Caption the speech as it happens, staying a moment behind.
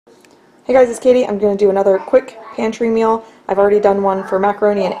Hey guys, it's Katie. I'm going to do another quick pantry meal. I've already done one for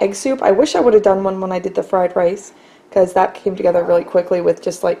macaroni and egg soup. I wish I would have done one when I did the fried rice, because that came together really quickly with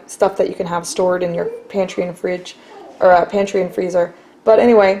just like stuff that you can have stored in your pantry and fridge, or pantry and freezer. But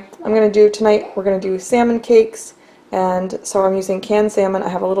anyway, I'm going to do tonight, we're going to do salmon cakes, and so I'm using canned salmon. I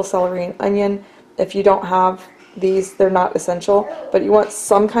have a little celery and onion. If you don't have these, they're not essential, but you want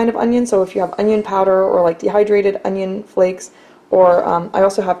some kind of onion, so if you have onion powder or like dehydrated onion flakes, or I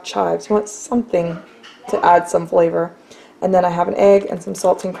also have chives. You want something to add some flavor. And then I have an egg and some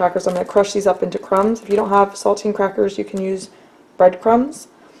saltine crackers. I'm going to crush these up into crumbs. If you don't have saltine crackers, you can use breadcrumbs.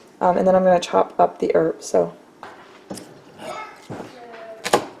 And then I'm going to chop up the herbs. So.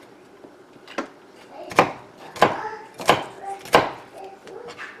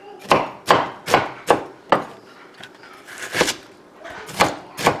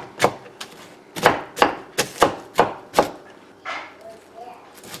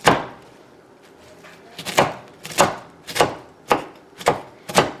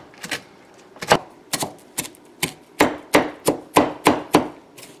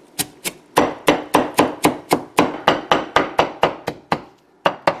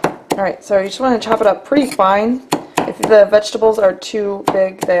 Alright, so you just want to chop it up pretty fine. If the vegetables are too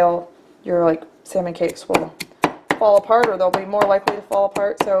big, your like salmon cakes will fall apart, or they'll be more likely to fall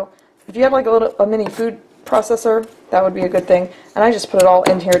apart. So if you have like a mini food processor, that would be a good thing. And I just put it all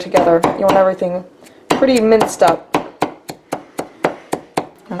in here together. You want everything pretty minced up.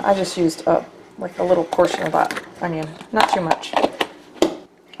 And I just used like a little portion of that onion, not too much.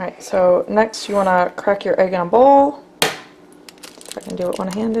 Alright, so next you want to crack your egg in a bowl. If I can do it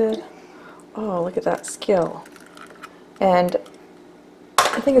one-handed. Oh, look at that skill. And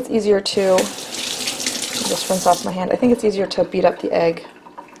I think it's easier to, just rinse off my hand, I think it's easier to beat up the egg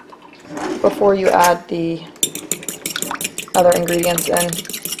before you add the other ingredients in.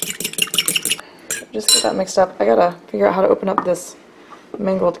 Just get that mixed up. I gotta figure out how to open up this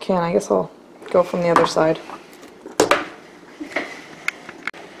mangled can. I guess I'll go from the other side.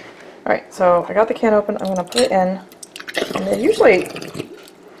 Alright, so I got the can open. I'm gonna put it in. And they usually,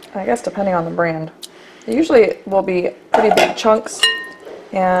 I guess depending on the brand, they usually will be pretty big chunks,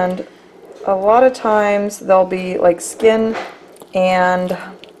 and a lot of times they'll be like skin and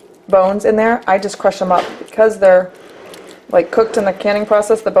bones in there. I just crush them up because they're like cooked in the canning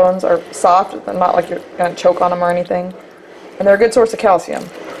process. The bones are soft, they're not like you're going to choke on them or anything, and they're a good source of calcium,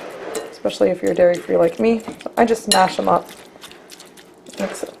 especially if you're dairy free like me. So I just mash them up,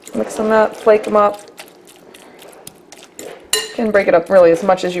 mix them up, flake them up. You can break it up really as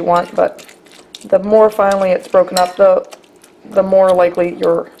much as you want, but the more finely it's broken up, the more likely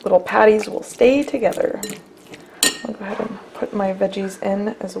your little patties will stay together. I'll go ahead and put my veggies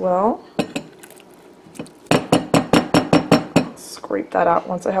in as well. Scrape that out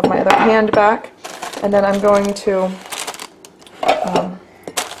once I have my other hand back. And then I'm going to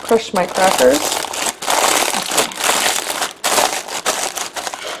crush my crackers.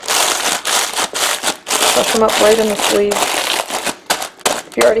 Crush them up right in the sleeve.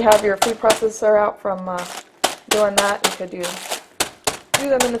 If you already have your food processor out from doing that, you could do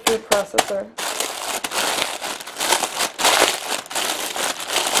them in the food processor.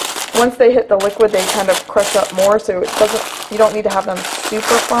 Once they hit the liquid, they kind of crush up more, so you don't need to have them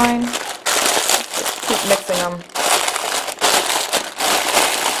super fine. Just keep mixing them.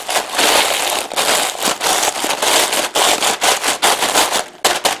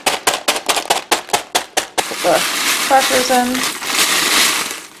 Put the crackers in.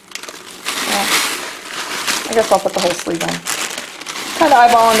 I guess I'll put the whole sleeve in. Kind of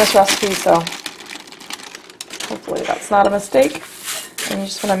eyeballing this recipe, so hopefully that's not a mistake. And you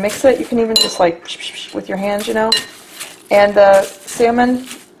just want to mix it. You can even just like with your hands, you know. And the salmon,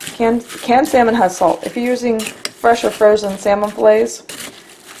 canned salmon has salt. If you're using fresh or frozen salmon fillets,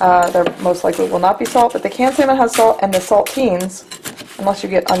 there most likely will not be salt, but the canned salmon has salt, and the saltines, unless you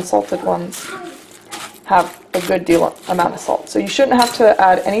get unsalted ones, have a good amount of salt. So you shouldn't have to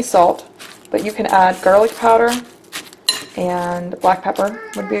add any salt. But you can add garlic powder, and black pepper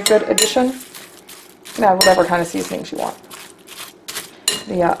would be a good addition. You can add whatever kind of seasonings you want.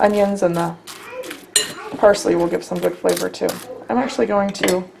 The onions and the parsley will give some good flavor too. I'm actually going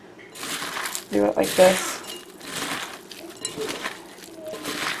to do it like this.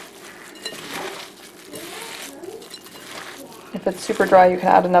 If it's super dry, you can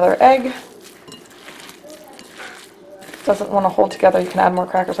add another egg. Doesn't want to hold together, you can add more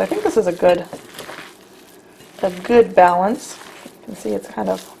crackers. I think this is a good balance. You can see it's kind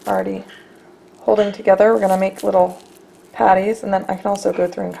of already holding together. We're going to make little patties, and then I can also go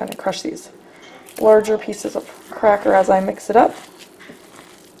through and kind of crush these larger pieces of cracker as I mix it up.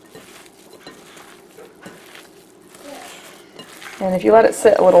 And if you let it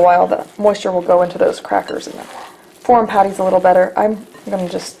sit a little while, the moisture will go into those crackers and form patties a little better. I'm going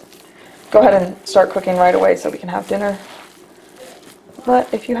to just go ahead and start cooking right away so we can have dinner.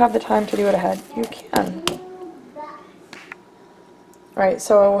 But if you have the time to do it ahead, you can. Alright,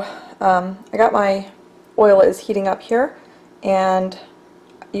 so I got my oil is heating up here, and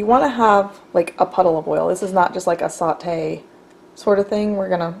you want to have like a puddle of oil. This is not just like a saute sort of thing. We're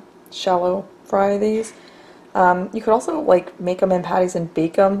going to shallow fry these. You could also like make them in patties and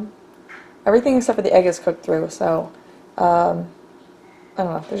bake them. Everything except for the egg is cooked through, so I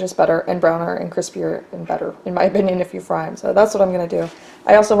don't know, they're just better and browner and crispier and better, in my opinion, if you fry them. So that's what I'm going to do.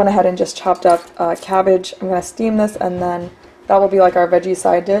 I also went ahead and just chopped up cabbage. I'm going to steam this, and then that will be like our veggie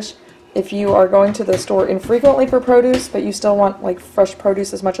side dish. If you are going to the store infrequently for produce, but you still want like fresh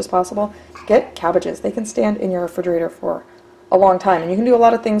produce as much as possible, get cabbages. They can stand in your refrigerator for a long time, and you can do a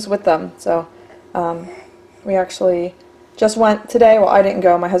lot of things with them. So we actually just went today. Well, I didn't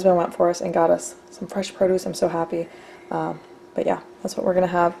go. My husband went for us and got us some fresh produce. I'm so happy. But yeah, that's what we're going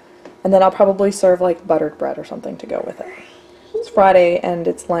to have. And then I'll probably serve like buttered bread or something to go with it. It's Friday and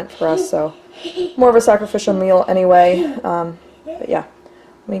it's Lent for us, so more of a sacrificial meal anyway. But yeah,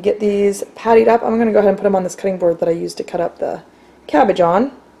 let me get these pattied up. I'm going to go ahead and put them on this cutting board that I used to cut up the cabbage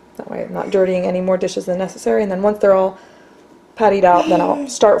on. That way I'm not dirtying any more dishes than necessary. And then once they're all pattied out, then I'll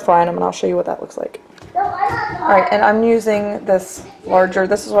start frying them, and I'll show you what that looks like. Alright, and I'm using this larger,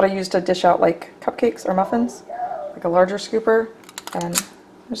 this is what I use to dish out like cupcakes or muffins, like a larger scooper, and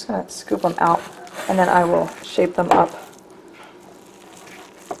I'm just going to scoop them out, and then I will shape them up.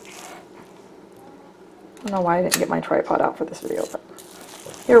 I don't know why I didn't get my tripod out for this video, but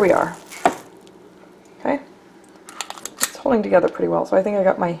here we are. Okay, it's holding together pretty well, so I think I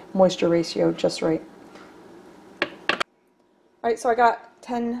got my moisture ratio just right. Alright, so I got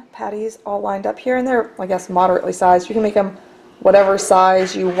 10 patties all lined up here, and they're, I guess, moderately sized. You can make them whatever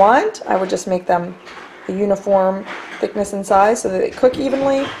size you want. I would just make them a uniform thickness and size so that they cook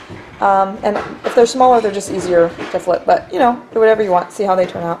evenly. And if they're smaller, they're just easier to flip. But, you know, do whatever you want. See how they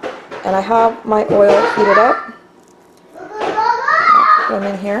turn out. And I have my oil heated up. Put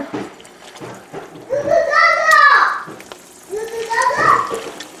them in here.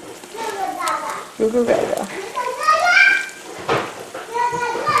 Goo goo gaga.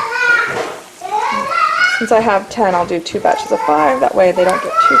 Since I have 10, I'll do 2 batches of 5. That way they don't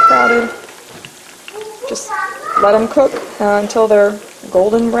get too crowded. Just let them cook until they're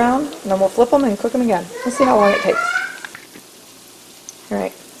golden brown, and then we'll flip them and cook them again. We'll see how long it takes.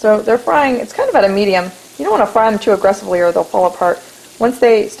 Alright, so they're frying. It's kind of at a medium. You don't want to fry them too aggressively or they'll fall apart. Once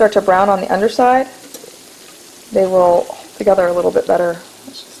they start to brown on the underside, they will hold together a little bit better.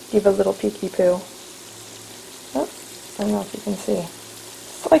 Let's just give a little peeky poo. Oh, I don't know if you can see.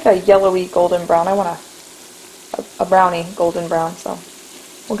 It's like a yellowy golden brown. I want a brownie golden brown, so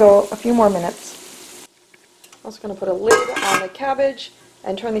we'll go a few more minutes. I'm also going to put a lid on the cabbage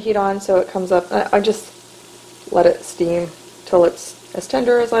and turn the heat on so it comes up. I just let it steam till it's as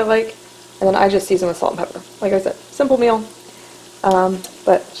tender as I like, and then I just season with salt and pepper. Like I said, simple meal,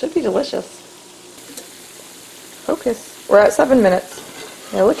 but should be delicious. Focus. We're at 7 minutes.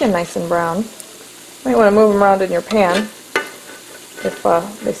 They're looking nice and brown. Might want to move them around in your pan if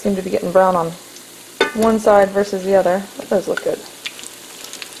they seem to be getting brown on one side versus the other. That does look good.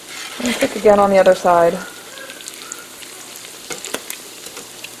 And cook again on the other side.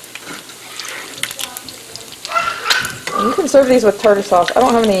 And you can serve these with tartar sauce. I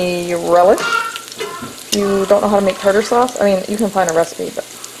don't have any relish. If you don't know how to make tartar sauce, I mean, you can find a recipe, but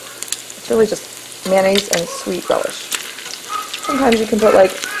it's really just mayonnaise and sweet relish. Sometimes you can put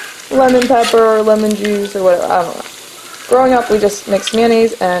like lemon pepper or lemon juice or whatever. I don't know. Growing up, we just mixed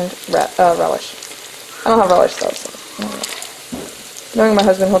mayonnaise and relish. I don't have relish though, so I don't know. Knowing my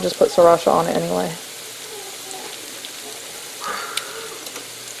husband, he'll just put sriracha on it anyway.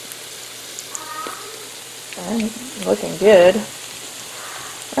 Alright, looking good.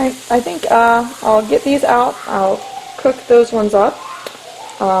 Alright, I think I'll get these out. I'll cook those ones up.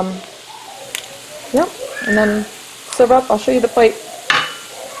 Yep, and then serve up. I'll show you the plate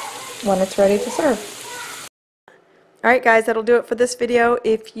when it's ready to serve. Alright guys, that'll do it for this video.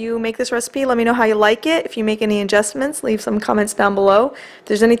 If you make this recipe, let me know how you like it. If you make any adjustments, leave some comments down below. If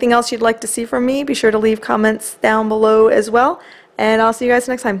there's anything else you'd like to see from me, be sure to leave comments down below as well. And I'll see you guys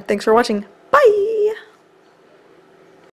next time. Thanks for watching. Bye!